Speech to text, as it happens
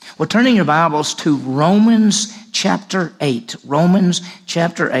Well, turning your Bibles to Romans chapter 8. Romans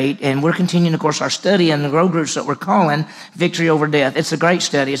chapter 8. And we're continuing, of course, our study in the Grow Groups that we're calling Victory Over Death. It's a great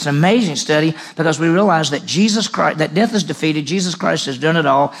study. It's an amazing study because we realize that Jesus Christ, that death is defeated. Jesus Christ has done it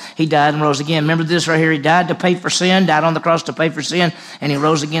all. He died and rose again. Remember this right here. He died to pay for sin, died on the cross to pay for sin, and he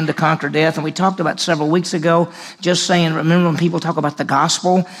rose again to conquer death. And we talked about several weeks ago, just saying, remember when people talk about the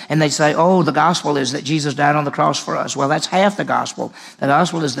gospel and they say, oh, the gospel is that Jesus died on the cross for us. Well, that's half the gospel. The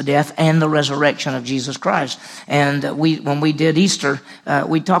gospel is the death and the resurrection of Jesus Christ. And when we did Easter,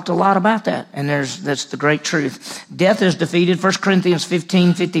 we talked a lot about that. And that's the great truth. Death is defeated. 1 Corinthians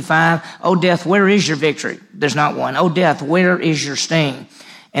 15:55. Oh, death, where is your victory? There's not one. Oh, death, where is your sting?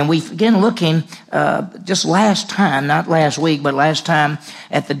 And we began looking just last time, not last week, but last time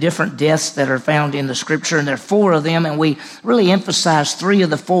at the different deaths that are found in the Scripture. And there are 4 of them, and we really emphasized 3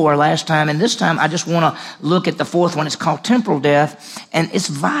 of the 4 last time. And this time I just want to look at the 4th one. It's called temporal death, and it's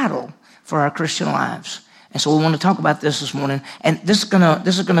vital for our Christian lives. And so we want to talk about this morning. And this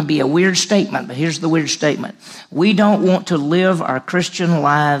is gonna be a weird statement, but here's the weird statement. We don't want to live our Christian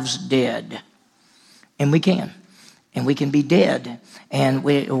lives dead. And we can. And we can be dead. And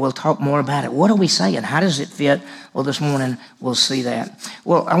we'll talk more about it. What are we saying? How does it fit? Well, this morning we'll see that.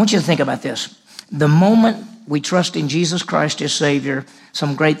 Well, I want you to think about this. The moment we trust in Jesus Christ as Savior,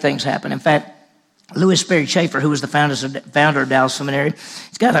 some great things happen. In fact, Louis Sperry Chafer, who was the founder of Dallas Seminary,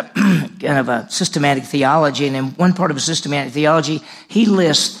 he's got a kind of a systematic theology, and in one part of his systematic theology, he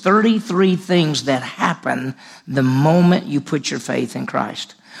lists 33 things that happen the moment you put your faith in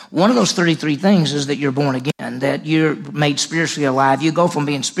Christ. One of those 33 things is that you're born again, that you're made spiritually alive. You go from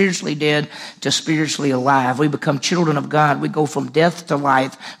being spiritually dead to spiritually alive. We become children of God. We go from death to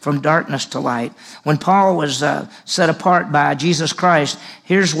life, from darkness to light. When Paul was set apart by Jesus Christ,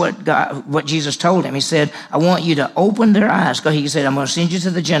 here's what Jesus told him. He said, I want you to open their eyes. He said, I'm going to send you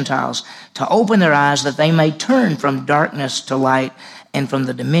to the Gentiles to open their eyes that they may turn from darkness to light and from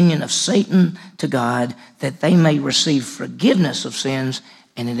the dominion of Satan to God, that they may receive forgiveness of sins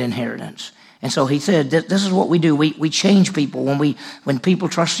and an inheritance. And so he said, this is what we do. We change people. When people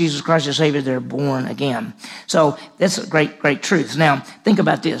trust Jesus Christ as Savior, they're born again. So that's a great truth. Now, think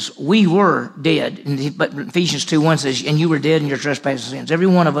about this. We were dead. But Ephesians 2:1 says, and you were dead in your trespasses and sins. Every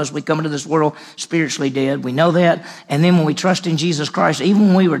one of us, we come into this world spiritually dead. We know that. And then when we trust in Jesus Christ, even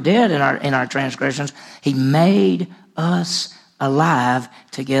when we were dead in our transgressions, he made us alive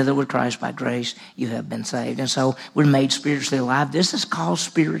together with Christ. By grace you have been saved. And so we're made spiritually alive. This is called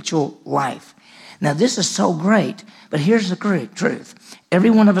spiritual life. Now this is so great, but here's the great truth. Every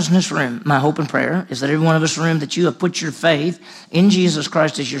one of us in this room, my hope and prayer is that every one of us in this room, that you have put your faith in Jesus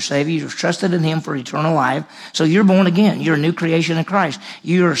Christ as your Savior. You've trusted in him for eternal life. So you're born again. You're a new creation in Christ.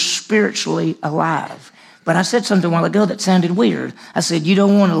 You're spiritually alive. But I said something a while ago that sounded weird. I said, you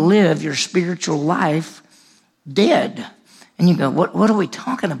don't want to live your spiritual life dead. And you go, what are we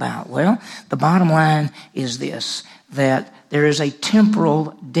talking about? Well, the bottom line is this, that there is a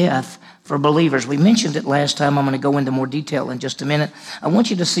temporal death for believers. We mentioned it last time. I'm going to go into more detail in just a minute. I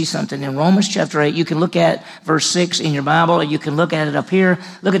want you to see something in Romans chapter 8. You can look at verse 6 in your Bible, or you can look at it up here.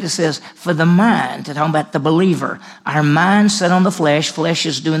 Look at it, says, for the mind, talking about the believer, our mind set on the flesh. Flesh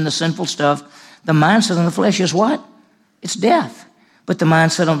is doing the sinful stuff. The mind set on the flesh is what? It's death. But the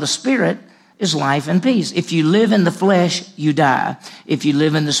mind set on the Spirit is life and peace. If you live in the flesh, you die. If you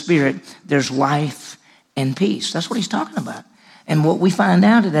live in the Spirit, there's life and peace. That's what he's talking about. And what we find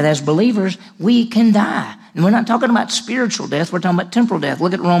out is that as believers, we can die. And we're not talking about spiritual death. We're talking about temporal death.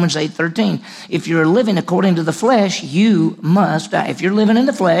 Look at Romans 8:13. If you're living according to the flesh, you must die. If you're living in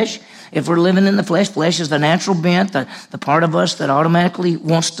the flesh, if we're living in the flesh is the natural bent, the part of us that automatically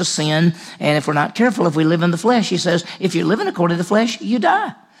wants to sin. And if we're not careful, if we live in the flesh, he says, if you're living according to the flesh, you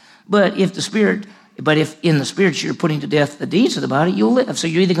die. But if in the Spirit you're putting to death the deeds of the body, you'll live. So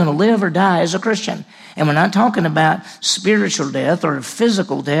you're either going to live or die as a Christian. And we're not talking about spiritual death or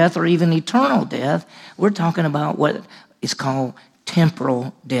physical death or even eternal death. We're talking about what is called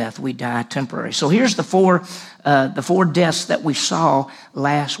temporal death. We die temporary. So here's the four deaths that we saw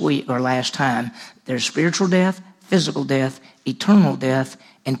last week or last time. There's spiritual death, physical death, eternal death,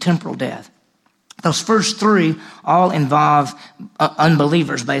 and temporal death. Those first 3 all involve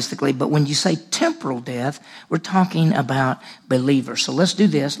unbelievers, basically. But when you say temporal death, we're talking about believers. So let's do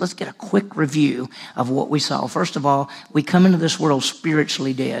this. Let's get a quick review of what we saw. First of all, we come into this world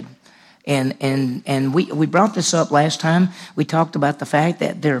spiritually dead. And we brought this up last time. We talked about the fact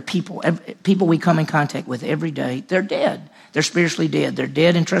that there are people we come in contact with every day. They're dead. They're spiritually dead. They're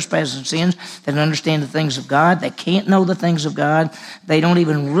dead in trespasses and sins. They don't understand the things of God. They can't know the things of God. They don't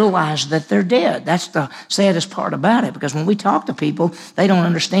even realize that they're dead. That's the saddest part about it, because when we talk to people, they don't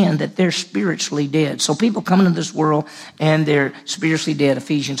understand that they're spiritually dead. So people come into this world and they're spiritually dead.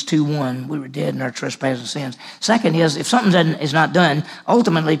 Ephesians 2:1, we were dead in our trespasses and sins. Second is, if something is not done,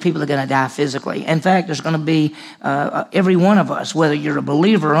 ultimately people are going to die physically. In fact, there's going to be every one of us, whether you're a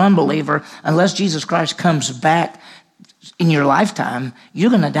believer or unbeliever, unless Jesus Christ comes back in your lifetime, you're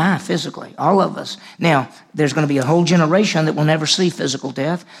going to die physically, all of us. Now, there's going to be a whole generation that will never see physical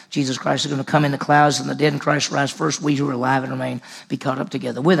death. Jesus Christ is going to come in the clouds, and the dead in Christ rise first. We who are alive and remain be caught up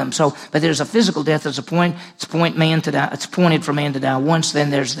together with him. So, but there's a physical death. There's a point. It's appointed for man to die once. Then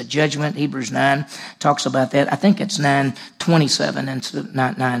there's the judgment. Hebrews 9 talks about that. I think it's 9:27 and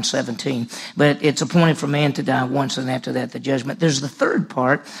not 9:17. But it's appointed for man to die once, and after that, the judgment. There's the third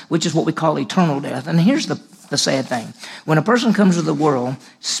part, which is what we call eternal death. And here's the sad thing. When a person comes to the world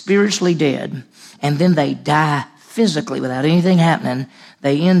spiritually dead, and then they die physically without anything happening,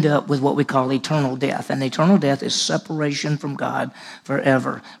 they end up with what we call eternal death. And eternal death is separation from God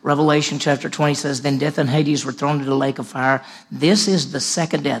forever. Revelation chapter 20 says, then death and Hades were thrown into the lake of fire. This is the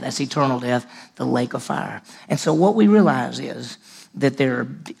second death. That's eternal death, the lake of fire. And so what we realize is that there are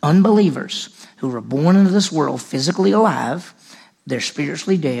unbelievers who are born into this world physically alive. They're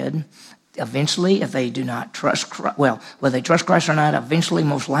spiritually dead. Eventually, if they do not trust Christ, whether they trust Christ or not, eventually,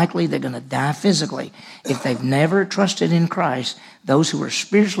 most likely, they're going to die physically. If they've never trusted in Christ, those who are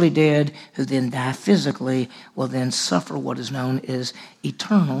spiritually dead, who then die physically, will then suffer what is known as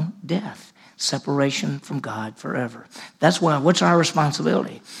eternal death, separation from God forever. That's why, what's our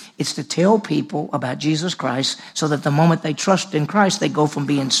responsibility? It's to tell people about Jesus Christ so that the moment they trust in Christ, they go from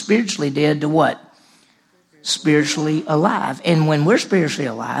being spiritually dead to what? Spiritually alive. And when we're spiritually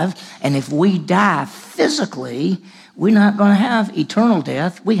alive, and if we die physically, we're not going to have eternal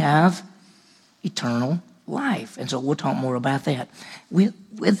death. We have eternal life. And so we'll talk more about that.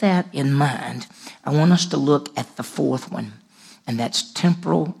 With that in mind, I want us to look at the fourth one, and that's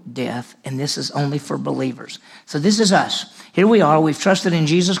temporal death, and this is only for believers. So this is us. Here we are. We've trusted in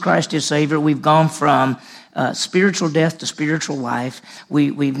Jesus Christ as Savior. We've gone from spiritual death to spiritual life.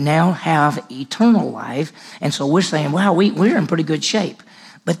 We now have eternal life. And so we're saying, wow, we're in pretty good shape.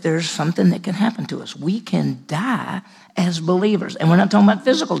 But there's something that can happen to us. We can die as believers. And we're not talking about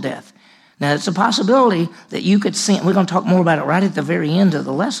physical death. Now, it's a possibility that you could sin. We're going to talk more about it right at the very end of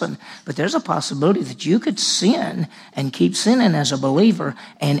the lesson. But there's a possibility that you could sin and keep sinning as a believer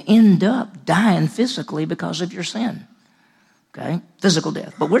and end up dying physically because of your sin. Okay? Physical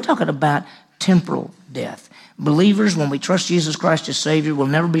death. But we're talking about temporal death. Believers, when we trust Jesus Christ as Savior, will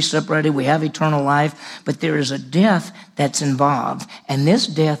never be separated. We have eternal life, but there is a death that's involved, and this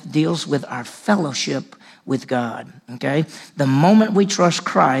death deals with our fellowship with God, okay? The moment we trust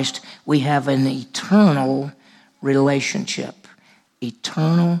Christ, we have an eternal relationship.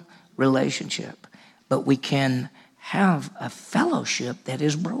 Eternal relationship. But we can have a fellowship that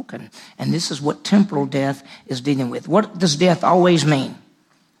is broken, and this is what temporal death is dealing with. What does death always mean?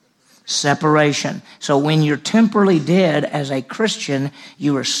 Separation. So when you're temporally dead as a Christian,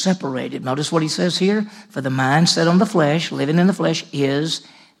 you are separated. Notice what he says here. For the mind set on the flesh, living in the flesh, is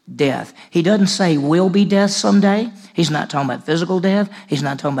death. He doesn't say will be death someday. He's not talking about physical death. He's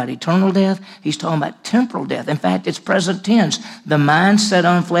not talking about eternal death. He's talking about temporal death. In fact, it's present tense. The mind set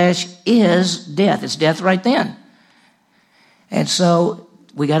on flesh is death. It's death right then. And so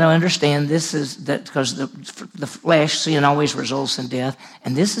we got to understand this is that because the flesh, sin always results in death.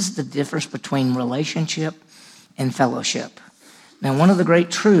 And this is the difference between relationship and fellowship. Now, one of the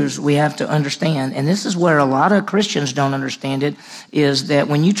great truths we have to understand, and this is where a lot of Christians don't understand it, is that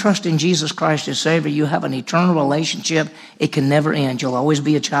when you trust in Jesus Christ as Savior, you have an eternal relationship. It can never end. You'll always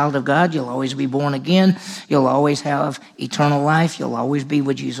be a child of God. You'll always be born again. You'll always have eternal life. You'll always be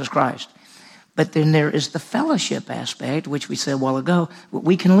with Jesus Christ. But then there is the fellowship aspect, which we said a while ago.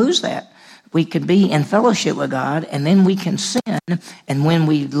 We can lose that. We can be in fellowship with God, and then we can sin. And when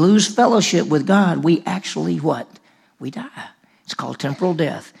we lose fellowship with God, we actually what? We die. It's called temporal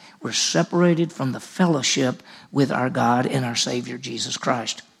death. We're separated from the fellowship with our God and our Savior, Jesus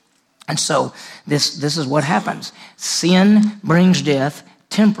Christ. And so this is what happens. Sin brings death,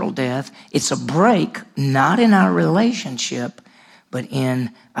 temporal death. It's a break, not in our relationship, but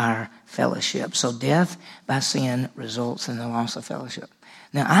in our fellowship. So death by sin results in the loss of fellowship.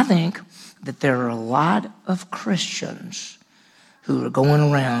 Now, I think that there are a lot of Christians who are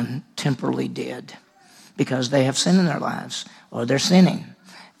going around temporally dead because they have sin in their lives or they're sinning.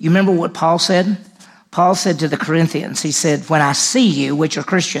 You remember what Paul said? Paul said to the Corinthians, he said, when I see you, which are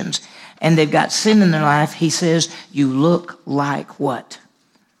Christians, and they've got sin in their life, he says, you look like what?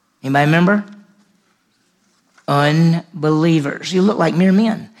 Anybody remember? Unbelievers. You look like mere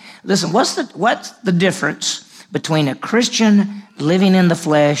men. Listen, what's the difference between a Christian living in the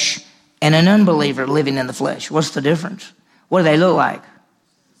flesh and an unbeliever living in the flesh? What's the difference? What do they look like?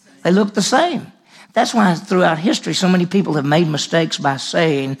 They look the same. That's why throughout history, so many people have made mistakes by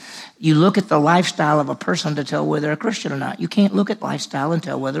saying, you look at the lifestyle of a person to tell whether they're a Christian or not. You can't look at lifestyle and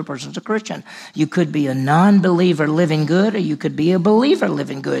tell whether a person's a Christian. You could be a non-believer living good, or you could be a believer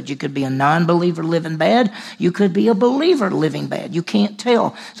living good. You could be a non-believer living bad. You could be a believer living bad. You can't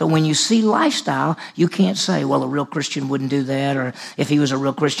tell. So when you see lifestyle, you can't say, well, a real Christian wouldn't do that, or if he was a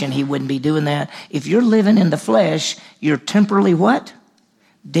real Christian, he wouldn't be doing that. If you're living in the flesh, you're temporally what?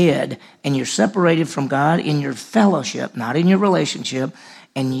 Dead, and you're separated from God in your fellowship, not in your relationship,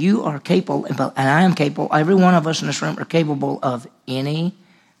 and you are capable, and I am capable, every one of us in this room are capable of any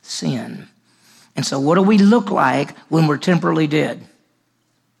sin. And so what do we look like when we're temporally dead?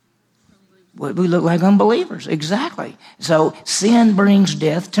 We look like unbelievers, exactly. So sin brings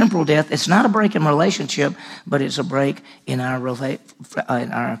death, temporal death. It's not a break in relationship, but it's a break in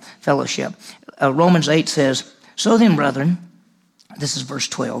our fellowship. Romans 8 says, so then, brethren, this is verse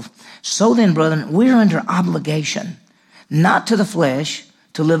 12. So then, brethren, we're under obligation, not to the flesh,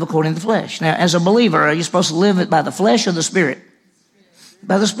 to live according to the flesh. Now, as a believer, are you supposed to live by the flesh or the Spirit?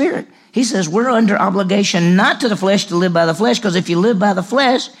 By the Spirit. He says we're under obligation not to the flesh to live by the flesh, because if you live by the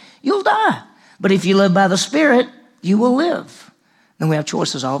flesh, you'll die. But if you live by the Spirit, you will live. Then we have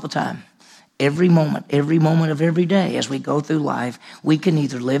choices all the time. Every moment of every day as we go through life, we can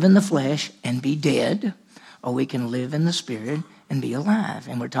either live in the flesh and be dead, or we can live in the Spirit and be alive.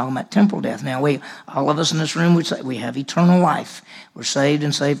 And we're talking about temporal death. Now, all of us in this room would say we have eternal life. We're saved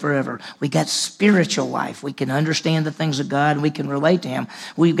and saved forever. We got spiritual life. We can understand the things of God, and we can relate to Him.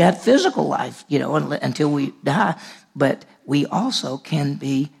 We've got physical life, until we die. But we also can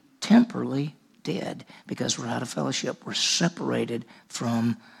be temporally dead because we're out of fellowship. We're separated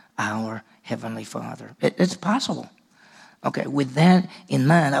from our Heavenly Father. It's possible. Okay, with that in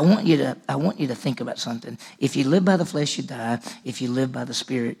mind, I want you to think about something. If you live by the flesh, you die. If you live by the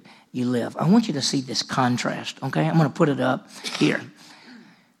Spirit, you live. I want you to see this contrast, okay? I'm going to put it up here.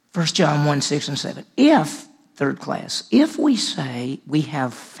 1 John 1, 6 and 7. If we say we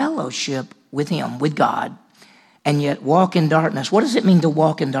have fellowship with Him, with God, and yet walk in darkness, what does it mean to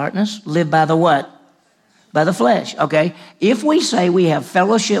walk in darkness? Live by the what? By the flesh, okay? If we say we have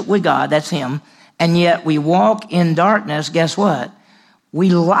fellowship with God, that's Him, and yet we walk in darkness, guess what? We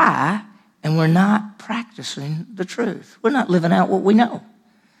lie, and we're not practicing the truth. We're not living out what we know.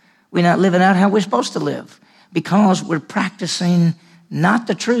 We're not living out how we're supposed to live because we're practicing not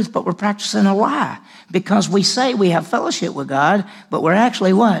the truth, but we're practicing a lie. Because we say we have fellowship with God, but we're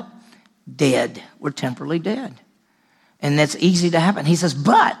actually what? Dead. We're temporally dead. And that's easy to happen. He says,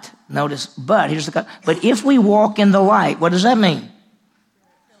 but here's the but if we walk in the light, what does that mean?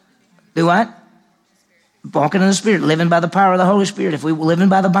 Do what? Walking in the Spirit, living by the power of the Holy Spirit. If we living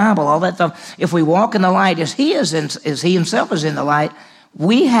by the Bible, all that stuff. If we walk in the light as He Himself is in the light,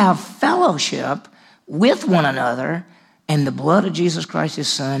 we have fellowship with one another, and the blood of Jesus Christ, His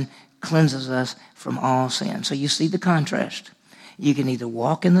Son, cleanses us from all sin. So you see the contrast. You can either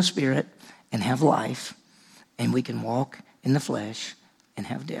walk in the Spirit and have life, and we can walk in the flesh and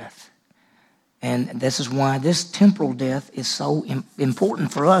have death. And this is why this temporal death is so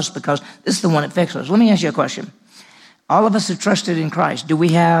important for us, because this is the one that affects us. Let me ask you a question. All of us have trusted in Christ.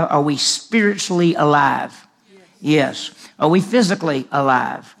 Are we spiritually alive? Yes. Are we physically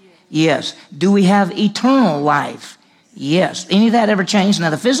alive? Yes. Do we have eternal life? Yes. Any of that ever changed? Now,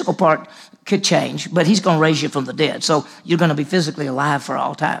 the physical part could change, but He's going to raise you from the dead. So you're going to be physically alive for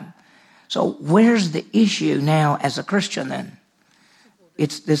all time. So where's the issue now as a Christian then?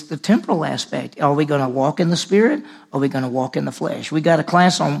 It's the temporal aspect. Are we going to walk in the Spirit, or are we going to walk in the flesh? We got a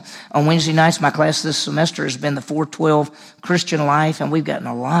class on Wednesday nights. My class this semester has been the 412 Christian life, and we've gotten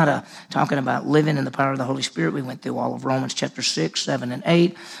a lot of talking about living in the power of the Holy Spirit. We went through all of Romans chapter 6, 7, and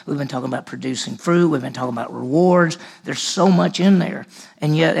 8. We've been talking about producing fruit. We've been talking about rewards. There's so much in there.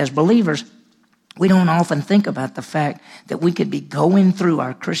 And yet, as believers, we don't often think about the fact that we could be going through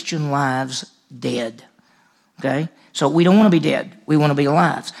our Christian lives dead. Okay? So we don't want to be dead. We want to be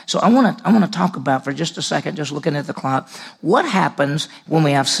alive. So I want to talk about for just a second, just looking at the clock, what happens when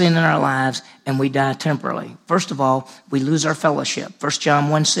we have sin in our lives and we die temporarily. First of all, we lose our fellowship. 1 John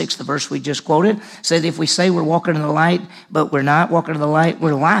 1:6, the verse we just quoted, says if we say we're walking in the light, but we're not walking in the light,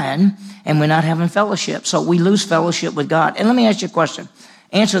 we're lying and we're not having fellowship. So we lose fellowship with God. And let me ask you a question.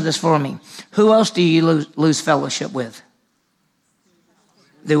 Answer this for me. Who else do you lose fellowship with?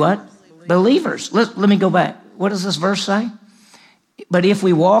 Do what? Believers. Let me go back. What does this verse say? But if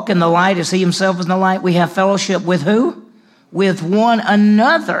we walk in the light as he himself is in the light, we have fellowship with who? With one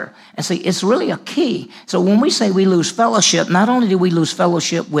another. And see, it's really a key. So when we say we lose fellowship, not only do we lose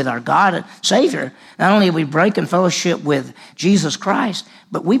fellowship with our God and Savior, not only are we breaking fellowship with Jesus Christ,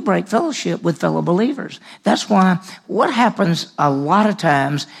 but we break fellowship with fellow believers. That's why what happens a lot of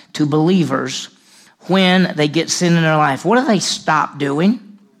times to believers when they get sin in their life, what do they stop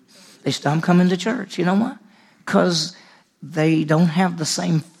doing? They stop coming to church. You know why? Because they don't have the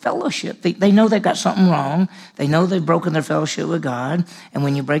same fellowship. They know they've got something wrong. They know they've broken their fellowship with God. And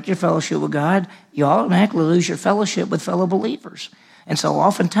when you break your fellowship with God, you automatically lose your fellowship with fellow believers. And so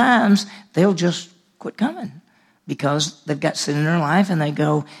oftentimes they'll just quit coming because they've got sin in their life and they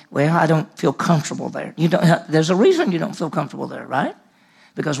go, well, I don't feel comfortable there. There's a reason you don't feel comfortable there, right?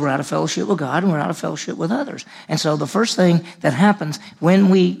 Because we're out of fellowship with God and we're out of fellowship with others. And so the first thing that happens when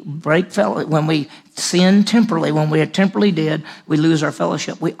we when we sin temporally, when we are temporally dead, we lose our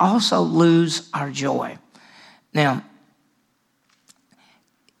fellowship. We also lose our joy. Now,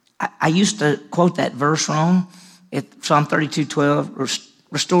 I used to quote that verse wrong. Psalm 32:12,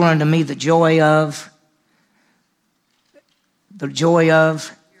 restore unto me the joy of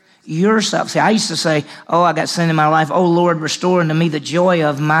yourself. See, I used to say, oh, I got sin in my life. Oh, Lord, restore unto me the joy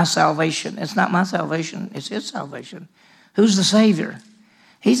of my salvation. It's not my salvation. It's his salvation. Who's the Savior?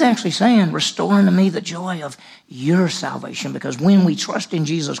 He's actually saying, restore unto me the joy of your salvation. Because when we trust in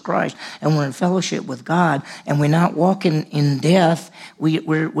Jesus Christ and we're in fellowship with God and we're not walking in death,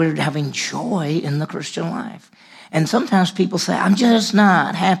 we're having joy in the Christian life. And sometimes people say, I'm just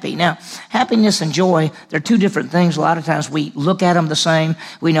not happy. Now, happiness and joy, they're two different things. A lot of times we look at them the same.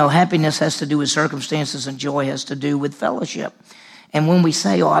 We know happiness has to do with circumstances and joy has to do with fellowship. And when we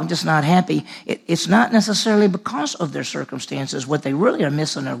say, oh, I'm just not happy, it's not necessarily because of their circumstances. What they really are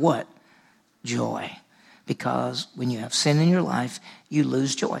missing are what? Joy. Because when you have sin in your life, you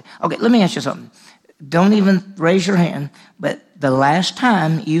lose joy. Okay, let me ask you something. Don't even raise your hand, but the last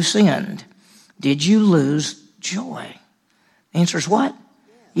time you sinned, did you lose joy? The answer is what?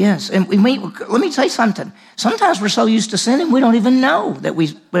 Yes. And let me say something. Sometimes we're so used to sinning, we don't even know that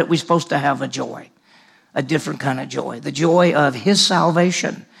we're supposed to have a joy, a different kind of joy, the joy of his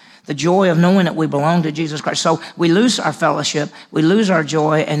salvation, the joy of knowing that we belong to Jesus Christ. So we lose our fellowship, we lose our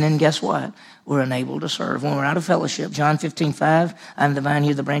joy, and then guess what? We're unable to serve. When we're out of fellowship, John 15:5, I'm the vine,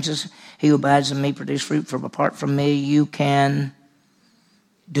 you the branches. He who abides in me produce fruit, for apart from me you can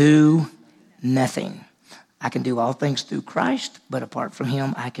do nothing. I can do all things through Christ, but apart from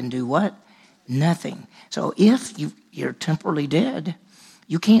him, I can do what? Nothing. So if you're temporarily dead,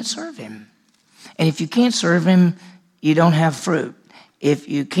 you can't serve him. And if you can't serve him, you don't have fruit. If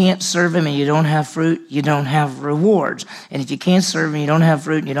you can't serve him and you don't have fruit, you don't have rewards. And if you can't serve him, you don't have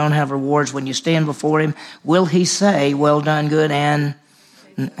fruit, and you don't have rewards, when you stand before him, will he say, well done, good, and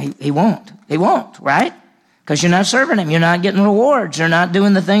he won't. He won't, right? Because you're not serving him. You're not getting rewards. You're not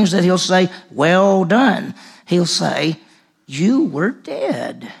doing the things that he'll say, well done. He'll say, you were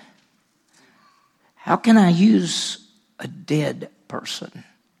dead. How can I use a dead person?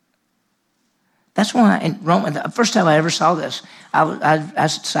 That's why in Romans, the first time I ever saw this, I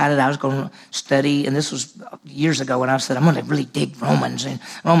decided I was going to study, and this was years ago when I said, I'm going to really dig Romans. And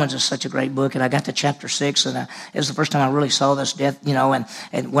Romans is such a great book. And I got to chapter 6, and it was the first time I really saw this death,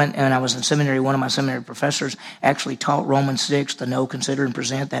 and when I was in seminary, one of my seminary professors actually taught Romans 6, to know, consider, and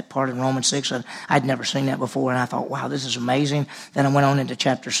present, that part in Romans 6. And I'd never seen that before, and I thought, wow, this is amazing. Then I went on into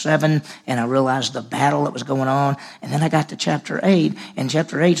chapter 7, and I realized the battle that was going on. And then I got to chapter 8, and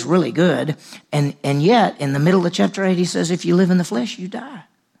chapter 8's really good. And yet, in the middle of chapter 8, he says, if you live in the flesh, you die.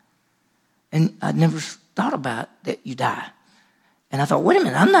 And I'd never thought about that you die. And I thought, wait a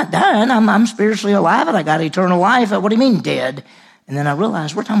minute, I'm not dying. I'm spiritually alive, and I got eternal life. What do you mean dead? And then I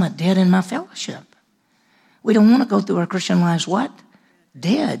realized we're talking about dead in my fellowship. We don't want to go through our Christian lives, what?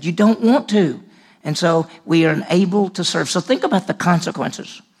 Dead. You don't want to. And so we are unable to serve. So think about the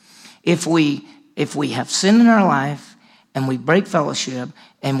consequences. If we have sin in our life, and we break fellowship,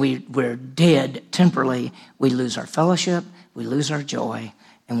 and we're dead temporarily, we lose our fellowship, we lose our joy,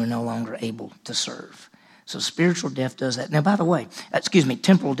 and we're no longer able to serve. So spiritual death does that. Now, by the way,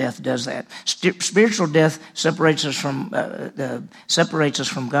 temporal death does that. Spiritual death separates us from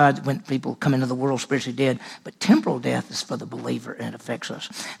God when people come into the world spiritually dead. But temporal death is for the believer, and it affects us.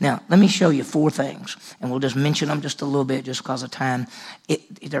 Now, let me show you 4 things, and we'll just mention them just a little bit just because of time.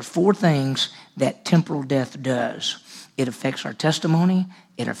 There are 4 things that temporal death does. It affects our testimony,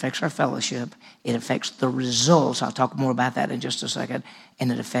 it affects our fellowship, it affects the results. I'll talk more about that in just a second, and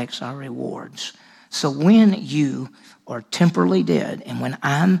it affects our rewards. So when you are temporally dead, and when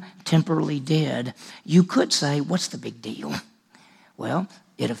I'm temporally dead, you could say, what's the big deal? Well,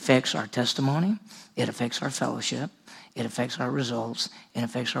 it affects our testimony. It affects our fellowship. It affects our results. It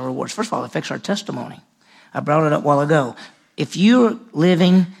affects our rewards. First of all, it affects our testimony. I brought it up a while ago. If you're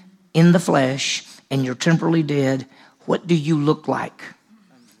living in the flesh and you're temporally dead, what do you look like?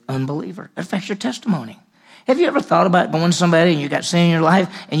 Unbeliever. It affects your testimony. Have you ever thought about going to somebody and you got sin in your life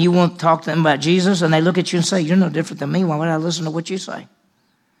and you want to talk to them about Jesus and they look at you and say, you're no different than me. Why would I listen to what you say?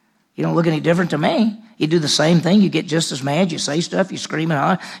 You don't look any different to me. You do the same thing. You get just as mad. You say stuff. You scream and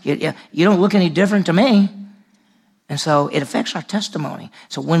holler. You don't look any different to me. And so it affects our testimony.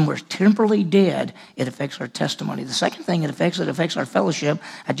 So when we're temporally dead, it affects our testimony. The second thing it affects our fellowship.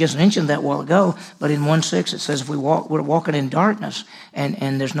 I just mentioned that a while ago, but in 1:6 it says if we're walking in darkness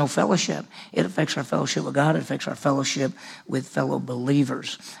and there's no fellowship, it affects our fellowship with God. It affects our fellowship with fellow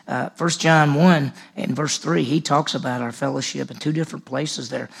believers. 1 John 1 in verse 3, he talks about our fellowship in two different places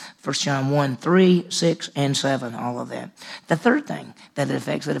there. 1 John 1, 3, 6, and 7, all of that. The third thing that it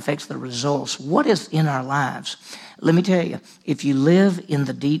affects the results. What is in our lives? Let me tell you, if you live in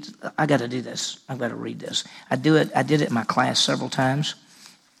the deeds, I got to do this. I've got to read this. I did it in my class several times.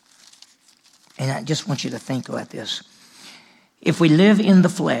 And I just want you to think about this. If we live in the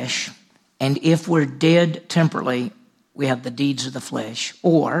flesh, and if we're dead temporally, we have the deeds of the flesh.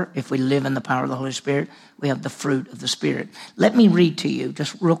 Or if we live in the power of the Holy Spirit, we have the fruit of the Spirit. Let me read to you,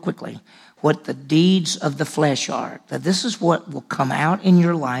 just real quickly, what the deeds of the flesh are. That this is what will come out in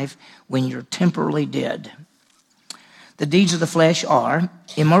your life when you're temporally dead. The deeds of the flesh are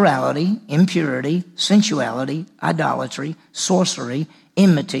immorality, impurity, sensuality, idolatry, sorcery,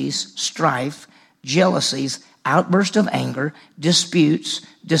 enmities, strife, jealousies, outburst of anger, disputes,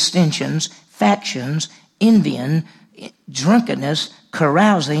 dissensions, factions, envying, drunkenness,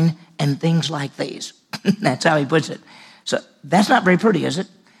 carousing, and things like these. That's how he puts it. So that's not very pretty, is it?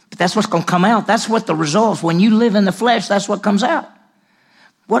 But that's what's going to come out. That's what the results. When you live in the flesh, that's what comes out.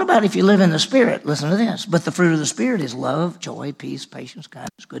 What about if you live in the Spirit? Listen to this. But the fruit of the Spirit is love, joy, peace, patience,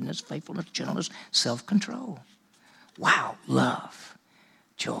 kindness, goodness, faithfulness, gentleness, self-control. Wow. Love,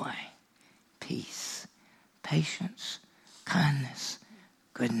 joy, peace, patience, kindness,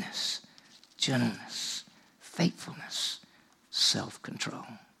 goodness, gentleness, faithfulness, self-control.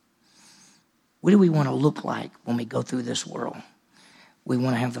 What do we want to look like when we go through this world? We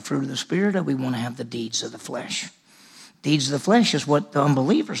want to have the fruit of the Spirit, or we want to have the deeds of the flesh? Deeds of the flesh is what the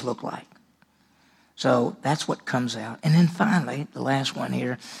unbelievers look like. So that's what comes out. And then finally, the last one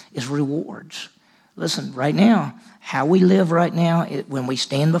here is rewards. Listen, right now, how we live right now, when we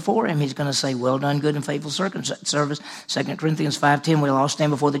stand before him, he's going to say, well done, good and faithful service. 2 Corinthians 5:10, we'll all stand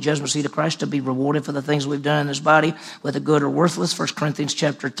before the judgment seat of Christ to be rewarded for the things we've done in this body, whether good or worthless. 1 Corinthians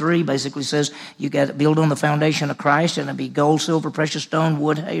chapter 3 basically says you got to build on the foundation of Christ, and it'll be gold, silver, precious stone,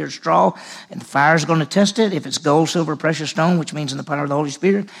 wood, hay, or straw. And the fire's going to test it. If it's gold, silver, precious stone, which means in the power of the Holy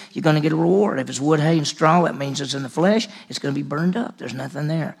Spirit, you're going to get a reward. If it's wood, hay, and straw, that means it's in the flesh. It's going to be burned up. There's nothing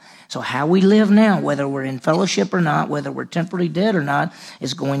there. So how we live now, whether we're in fellowship or not, whether we're temporarily dead or not,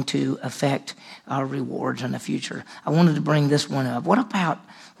 is going to affect our rewards in the future. I wanted to bring this one up. What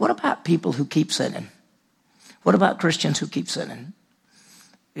about people who keep sinning? What about Christians who keep sinning?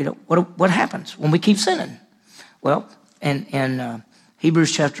 You know, what happens when we keep sinning? Well, in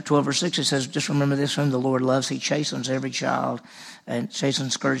Hebrews chapter 12, verse 6, it says, just remember this, whom the Lord loves, he chastens every child and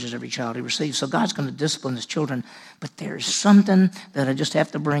chastens, scourges every child he receives. So God's going to discipline his children. But there's something that I just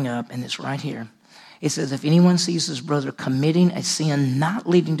have to bring up, and it's right here. It says, if anyone sees his brother committing a sin not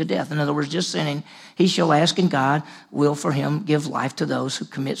leading to death, in other words, just sinning, he shall ask, and God will for him give life to those who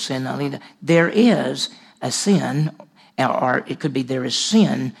commit sin not leading to death. There is a sin, or it could be there is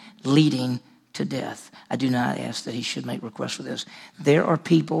sin leading to death. I do not ask that he should make requests for this. There are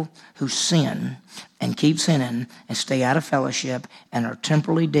people who sin and keep sinning and stay out of fellowship and are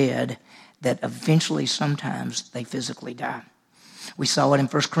temporally dead that eventually sometimes they physically die. We saw it in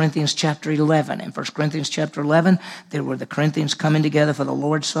 1 Corinthians chapter 11. In 1 Corinthians chapter 11, there were the Corinthians coming together for the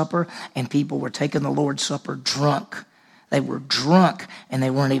Lord's Supper, and people were taking the Lord's Supper drunk. They were drunk, and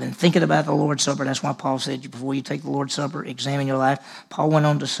they weren't even thinking about the Lord's Supper. That's why Paul said, before you take the Lord's Supper, examine your life. Paul went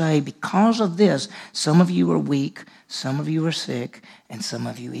on to say, because of this, some of you are weak, some of you are sick, and some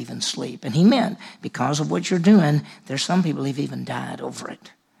of you even sleep. And he meant, because of what you're doing, there's some people who've even died over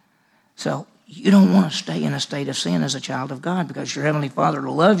it. So you don't want to stay in a state of sin as a child of God, because your Heavenly Father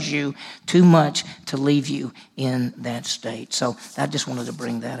loves you too much to leave you in that state. So I just wanted to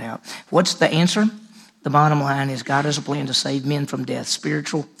bring that out. What's the answer? The bottom line is God has a plan to save men from death,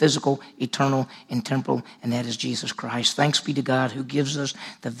 spiritual, physical, eternal, and temporal, and that is Jesus Christ. Thanks be to God who gives us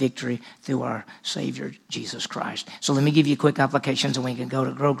the victory through our Savior, Jesus Christ. So let me give you quick applications and we can go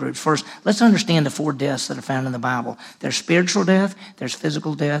to grow groups. First, let's understand the 4 deaths that are found in the Bible. There's spiritual death, there's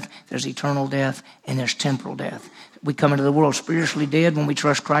physical death, there's eternal death, and there's temporal death. We come into the world spiritually dead. When we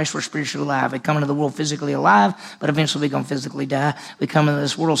trust Christ, we're spiritually alive. We come into the world physically alive, but eventually we're going to physically die. We come into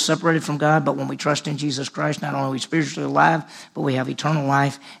this world separated from God, but when we trust in Jesus Christ, not only are we spiritually alive, but we have eternal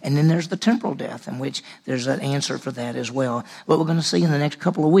life. And then there's the temporal death, in which there's an answer for that as well. What we're going to see in the next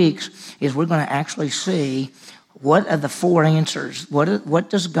couple of weeks is we're going to actually see what are the 4 answers.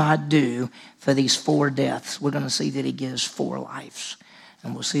 What does God do for these 4 deaths? We're going to see that he gives 4 lives.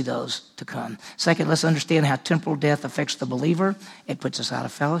 And we'll see those to come. Second, let's understand how temporal death affects the believer. It puts us out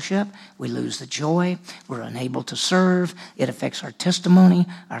of fellowship. We lose the joy. We're unable to serve. It affects our testimony,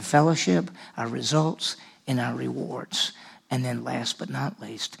 our fellowship, our results, and our rewards. And then last but not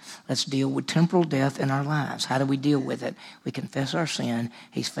least, let's deal with temporal death in our lives. How do we deal with it? We confess our sin.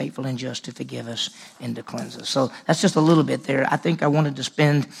 He's faithful and just to forgive us and to cleanse us. So that's just a little bit there. I think I wanted to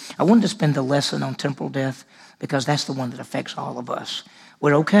spend the lesson on temporal death because that's the one that affects all of us.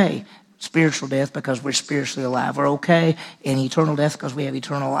 We're okay spiritual death because we're spiritually alive. We're okay in eternal death because we have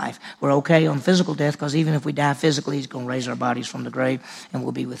eternal life. We're okay on physical death because even if we die physically, he's going to raise our bodies from the grave and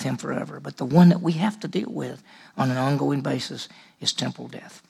we'll be with him forever. But the one that we have to deal with on an ongoing basis is temporal death.